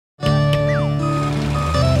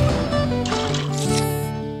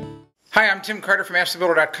Hi, I'm Tim Carter from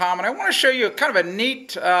AskTheBuilder.com, and I want to show you kind of a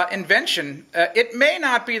neat invention. It may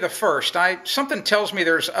not be the first. Something tells me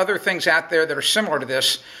there's other things out there that are similar to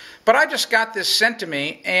this, but I just got this sent to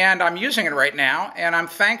me, and I'm using it right now, and I'm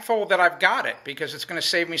thankful that I've got it because it's going to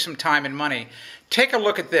save me some time and money. Take a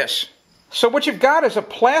look at this. So what you've got is a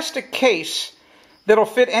plastic case that'll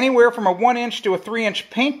fit anywhere from a 1-inch to a 3-inch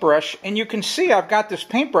paintbrush, and you can see I've got this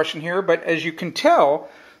paintbrush in here, but as you can tell,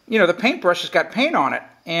 the paintbrush has got paint on it.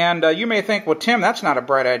 And you may think, well, Tim, that's not a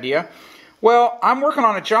bright idea. Well, I'm working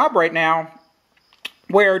on a job right now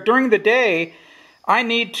where during the day I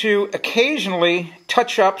need to occasionally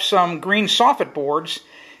touch up some green soffit boards,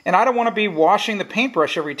 and I don't want to be washing the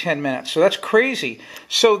paintbrush every 10 minutes. So that's crazy.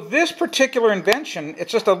 So this particular invention,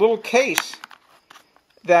 it's just a little case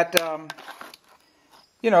that,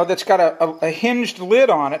 that's got a hinged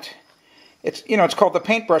lid on it. It's called the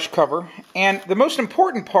paintbrush cover. And the most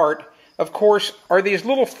important part, of course, are these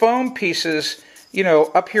little foam pieces,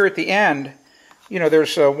 up here at the end.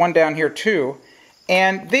 There's one down here too.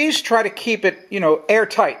 And these try to keep it,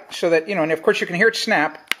 airtight so that, and of course you can hear it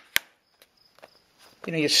snap.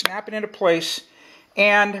 You snap it into place.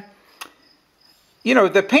 And,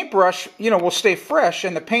 the paintbrush, will stay fresh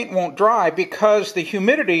and the paint won't dry because the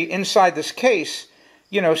humidity inside this case,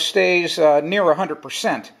 stays near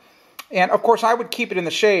 100%. And of course I would keep it in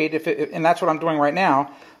the shade, and that's what I'm doing right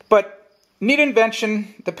now. But neat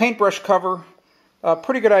invention, the paintbrush cover,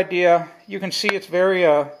 pretty good idea. You can see it's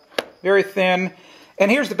very thin.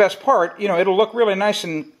 And here's the best part, it'll look really nice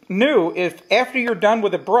and new if after you're done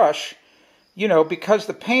with the brush, because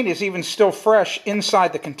the paint is even still fresh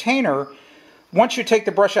inside the container, once you take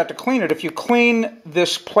the brush out to clean it, if you clean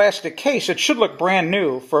this plastic case, it should look brand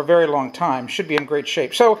new for a very long time. Should be in great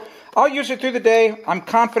shape. So I'll use it through the day. I'm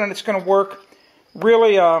confident it's going to work.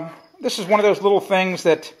 Really, this is one of those little things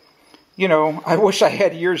that, I wish I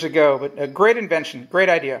had years ago, but a great invention, great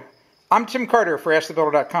idea. I'm Tim Carter for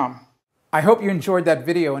AskTheBuilder.com. I hope you enjoyed that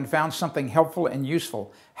video and found something helpful and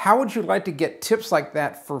useful. How would you like to get tips like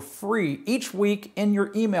that for free each week in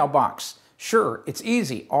your email box? Sure, it's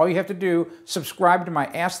easy. All you have to do, subscribe to my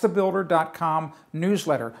AskTheBuilder.com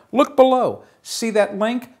newsletter. Look below. See that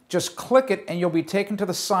link? Just click it and you'll be taken to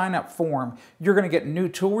the sign-up form. You're going to get new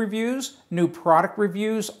tool reviews, new product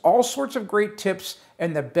reviews, all sorts of great tips,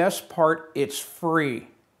 and the best part, it's free.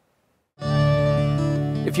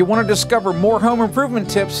 If you want to discover more home improvement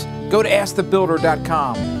tips, go to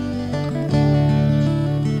AskTheBuilder.com.